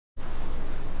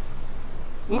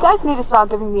You guys need to start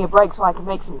giving me a break so I can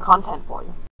make some content for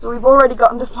you. So we've already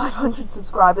gotten to 500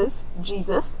 subscribers.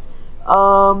 Jesus.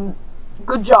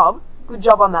 Good job. Good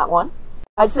job on that one.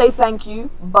 I'd say thank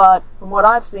you, but from what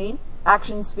I've seen,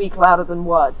 actions speak louder than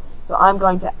words. So I'm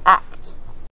going to act.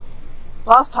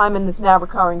 Last time in this now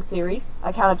recurring series,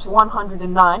 I counted to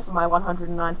 109 for my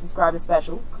 109 subscriber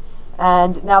special.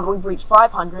 And now that we've reached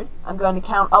 500, I'm going to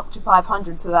count up to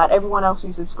 500 so that everyone else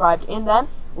who subscribed in then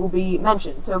will be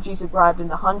mentioned. So if you subscribed in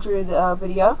the 100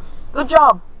 video, good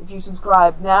job! If you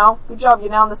subscribe now, good job, you're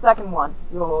now in the second one.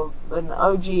 You're an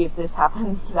OG if this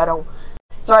happens at all.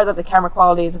 Sorry that the camera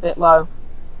quality is a bit low.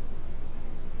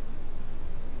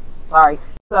 Sorry.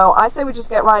 So I say we just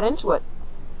get right into it.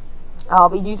 I'll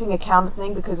be using a counter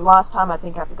thing because last time I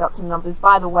think I forgot some numbers.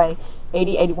 By the way,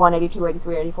 80, 81, 82,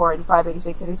 83, 84, 85,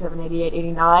 86, 87, 88,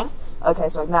 89. Okay,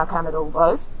 so I've now counted all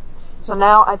those. So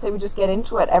now I say we just get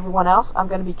into it. Everyone else, I'm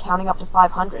going to be counting up to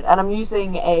 500. And I'm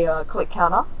using a click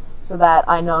counter so that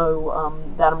I know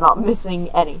that I'm not missing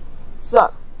any.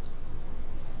 So,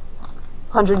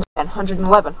 110,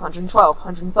 111, 112,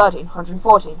 113,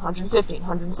 114, 115,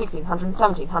 116,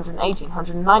 117, 118,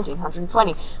 119,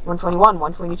 120, 121,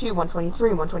 122, 123,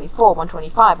 124,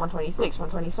 125, 126,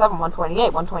 127,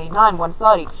 128, 129,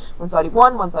 130,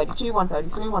 131, 132,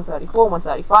 133, 134,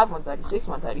 135, 136,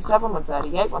 137,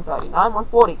 138, 139,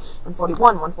 140,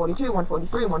 141, 142,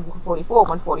 143, 144,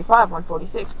 145,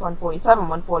 146,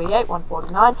 147, 148,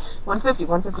 149, 150,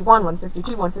 151,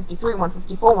 152, 153,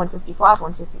 154, 155,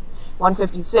 160,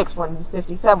 156,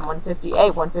 157,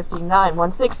 158, 159,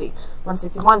 160,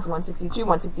 161, 162,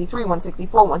 163,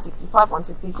 164, 165,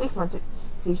 166,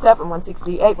 167,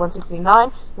 168,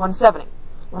 169, 170.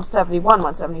 171,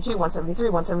 172, 173,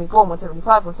 174,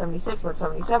 175, 176,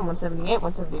 177, 178,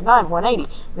 179, 180,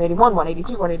 181,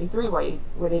 182, 183,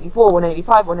 184,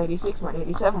 185, 186,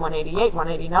 187, 188,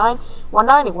 189,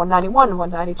 190, 191,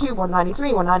 192,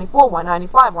 193, 194,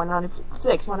 195,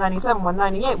 196, 197,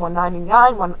 198,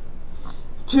 199,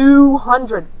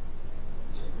 200.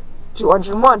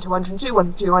 201, 202,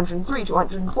 203,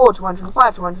 204,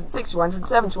 205, 206,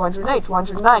 207, 208,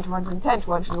 209, 210,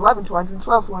 211,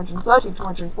 212, 213,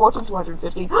 214,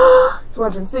 215,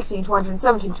 216,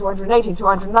 217, 218,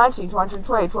 219,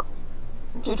 220,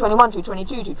 221,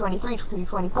 222, 223,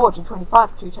 224,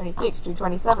 225, 226,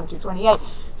 227, 228,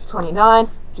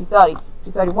 229, 230,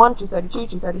 231,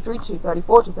 232, 233,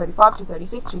 234, 235,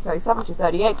 236, 237,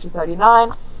 238,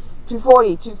 239,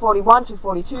 240, 241,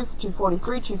 242,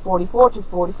 243, 244,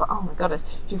 245, oh my goodness,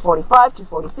 245,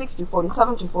 246,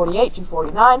 247, 248,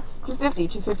 249, 250,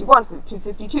 251,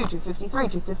 252,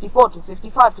 253, 254,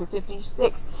 255,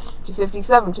 256,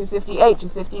 257, 258,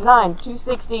 259,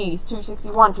 260s,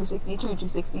 261, 262,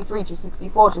 263,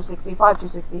 264, 265,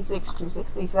 266,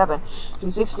 267,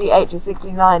 268,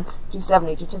 269,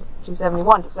 270,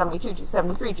 271, 272,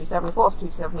 273, 274,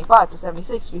 275,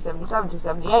 276, 277,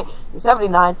 278,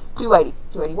 279, 280,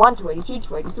 281, 282,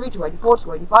 283, 284,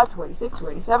 285, 286,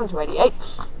 287, 288,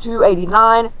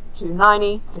 289,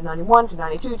 290, 291,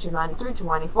 292, 293,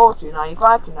 294,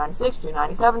 295, 296,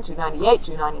 297, 298,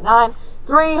 299,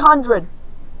 300.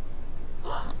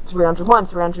 301,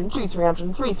 302,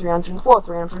 303, 304,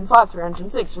 305,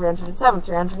 306, 307,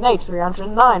 308,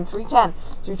 309, 310,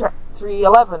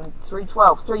 311,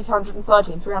 312,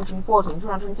 313, 314,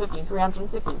 315,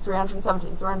 316,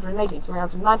 317, 318,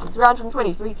 319,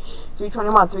 320,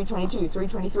 321, 322,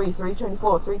 323,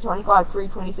 324, 325,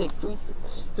 326,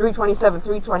 327,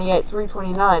 328,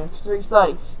 329,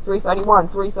 330, 331,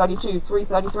 332,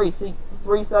 333,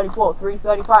 334,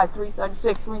 335,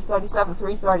 336, 337,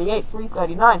 338,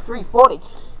 339, 340,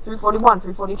 341,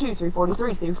 342,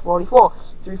 343, 344,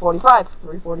 345,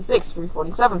 346,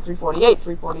 347, 348,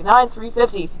 349,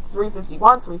 350,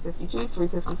 351, 352,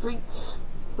 353,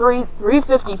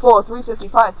 354,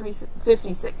 355,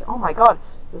 356. Oh my god,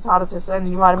 it's harder to say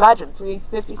than you might imagine.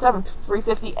 357,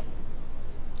 358.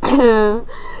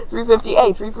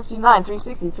 358, 359,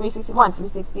 360, 361,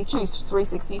 362,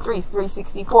 363,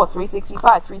 364,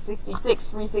 365, 366,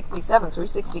 367,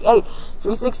 368,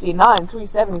 369,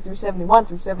 370, 371,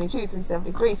 372,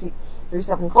 373,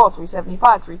 374,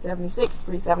 375, 376,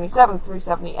 377,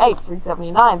 378,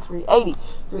 379, 380,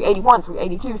 381,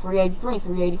 382, 383,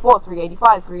 384,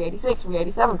 385, 386,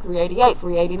 387, 388,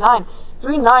 389,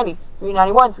 390,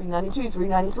 391, 392,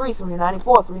 393,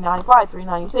 394, 395,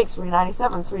 396,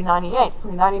 397, 398,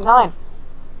 399,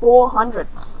 400,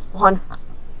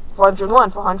 401,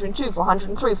 402,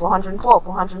 403, 404,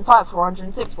 405,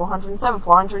 406, 407,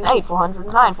 408,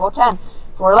 409, 410,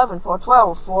 411,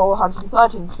 412,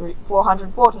 413,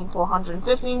 414,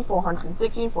 415,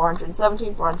 416,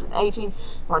 417, 418,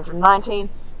 419,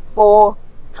 4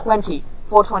 420,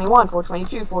 421,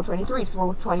 422, 423,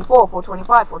 424,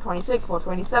 425, 426,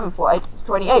 427,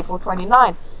 428,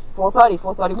 429, 430,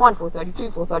 431,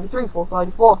 432, 433,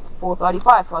 434,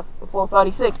 435,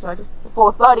 436,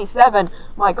 437,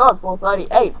 my god,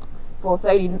 438,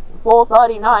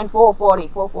 439, 440,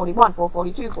 441,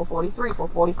 442, 443,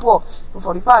 444,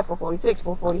 445, 446,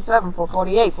 447,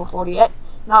 448,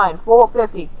 449,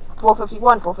 450,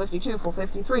 451, 452,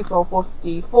 453,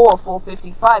 454,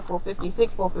 455,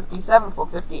 456, 457,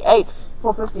 458,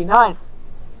 459,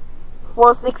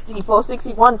 460,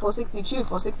 461, 462,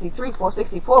 463,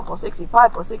 464,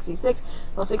 465, 466,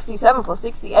 467,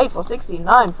 468,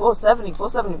 469, 470,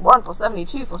 471,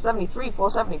 472, 473,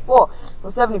 474,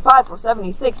 475,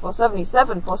 476,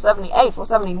 477, 478,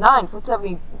 479,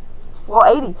 470,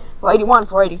 480, 481,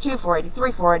 482,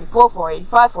 483, 484,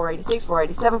 485, 486,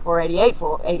 487, 488,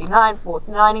 489,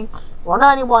 490,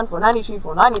 491, 492,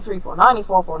 493,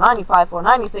 494, 495,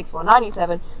 496,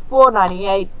 497,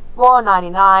 498,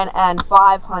 499, and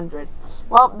 500.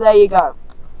 Well, there you go.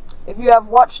 If you have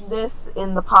watched this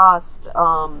in the past,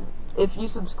 if you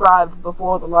subscribed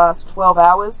before the last 12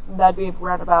 hours, that'd be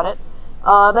around about it,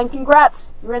 then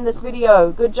congrats, you're in this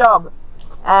video, good job.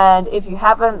 And if you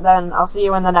haven't, then I'll see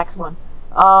you in the next one.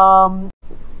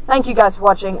 Thank you guys for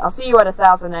watching, I'll see you at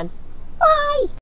 1,000, and bye!